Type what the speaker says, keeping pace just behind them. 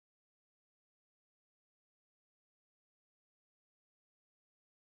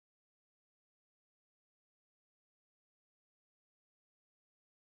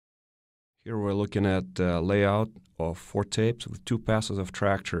Here we're looking at layout of 4 tapes with 2 passes of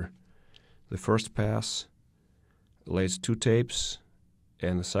tractor. The first pass lays 2 tapes,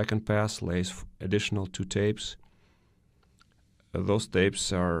 and the second pass lays additional 2 tapes. Those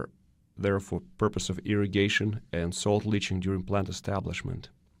tapes are there for purpose of irrigation and salt leaching during plant establishment.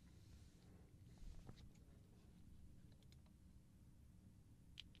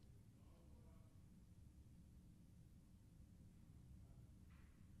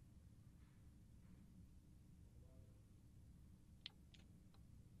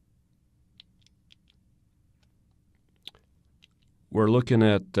 We're looking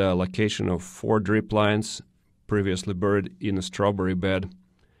at location of 4 drip lines previously buried in a strawberry bed.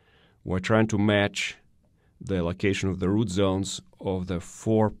 We're trying to match the location of the root zones of the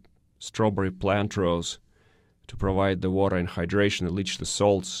 4 strawberry plant rows to provide the water and hydration and leach the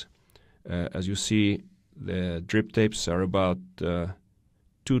salts. As you see, the drip tapes are about 2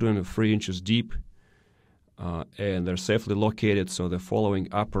 to 3 inches deep, and they're safely located, so the following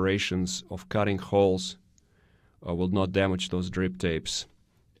operations of cutting holes will not damage those drip tapes,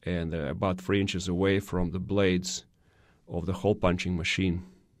 and they're about 3 inches away from the blades of the hole punching machine.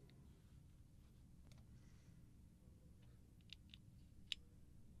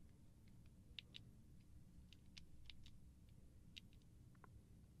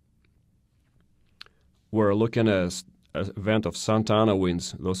 We're looking at an event of Santa Ana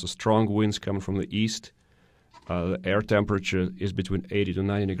winds. Those are strong winds coming from the east. The air temperature is between 80 to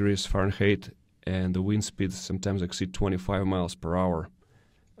 90 degrees Fahrenheit, and the wind speeds sometimes exceed 25 miles per hour.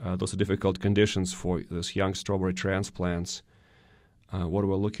 Those are difficult conditions for those young strawberry transplants. What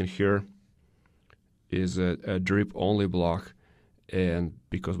we're looking here is a drip-only block, and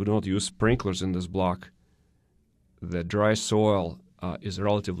because we don't use sprinklers in this block, the dry soil is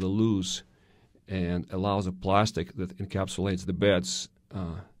relatively loose and allows the plastic that encapsulates the beds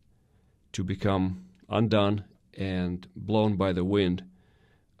to become undone and blown by the wind.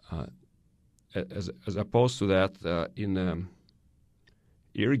 As opposed to that, in an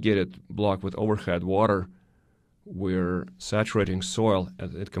irrigated block with overhead water, we're saturating soil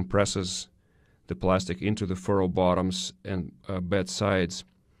and it compresses the plastic into the furrow bottoms and bed sides,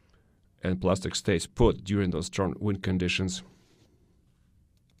 and plastic stays put during those strong wind conditions.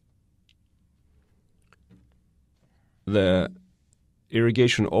 The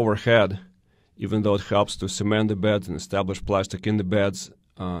irrigation overhead, even though it helps to cement the beds and establish plastic in the beds,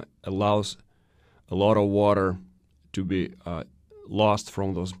 allows a lot of water to be lost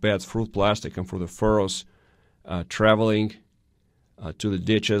from those beds through plastic and through the furrows, traveling to the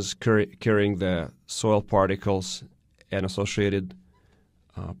ditches, carrying the soil particles and associated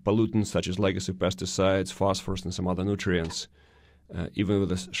pollutants such as legacy pesticides, phosphorus, and some other nutrients. Even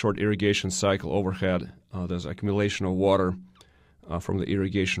with a short irrigation cycle overhead, there's accumulation of water from the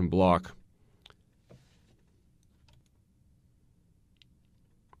irrigation block.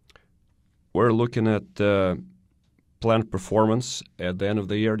 We're looking at plant performance at the end of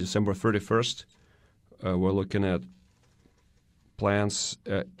the year, December 31st. We're looking at plants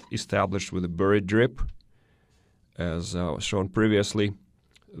established with a buried drip. As shown previously,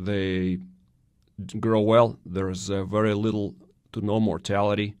 they grow well. There's very little to no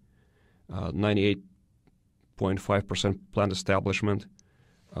mortality, 98.5% plant establishment.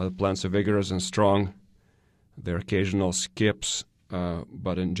 The plants are vigorous and strong. There are occasional skips,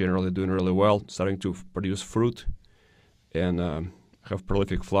 but in general they're doing really well, starting to produce fruit and have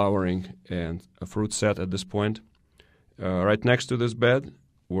prolific flowering and a fruit set at this point. Right next to this bed,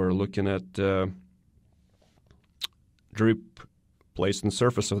 we're looking at drip placed on the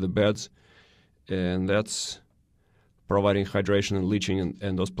surface of the beds, and that's providing hydration and leaching,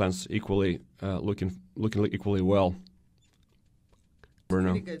 and those plants equally looking equally well.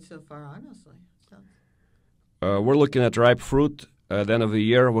 Pretty good so far, honestly. We're looking at ripe fruit. At the end of the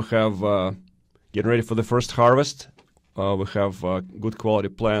year, we have getting ready for the first harvest. We have good quality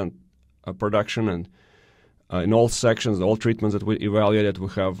plant production, and in all sections, all treatments that we evaluated, we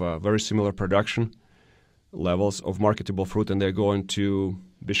have very similar production levels of marketable fruit, and they're going to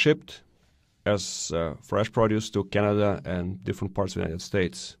be shipped as fresh produce to Canada and different parts of the United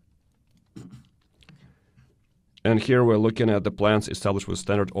States. And here we're looking at the plants established with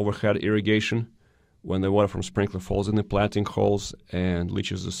standard overhead irrigation, when the water from sprinkler falls in the planting holes and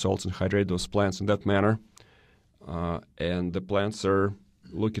leaches the salts and hydrate those plants in that manner. And the plants are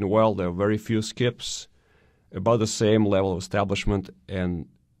looking well. There are very few skips, about the same level of establishment and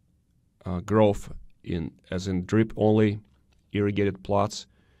growth as in drip-only irrigated plots.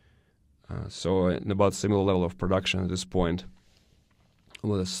 So in about similar level of production at this point,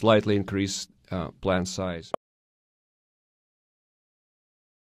 with a slightly increased plant size.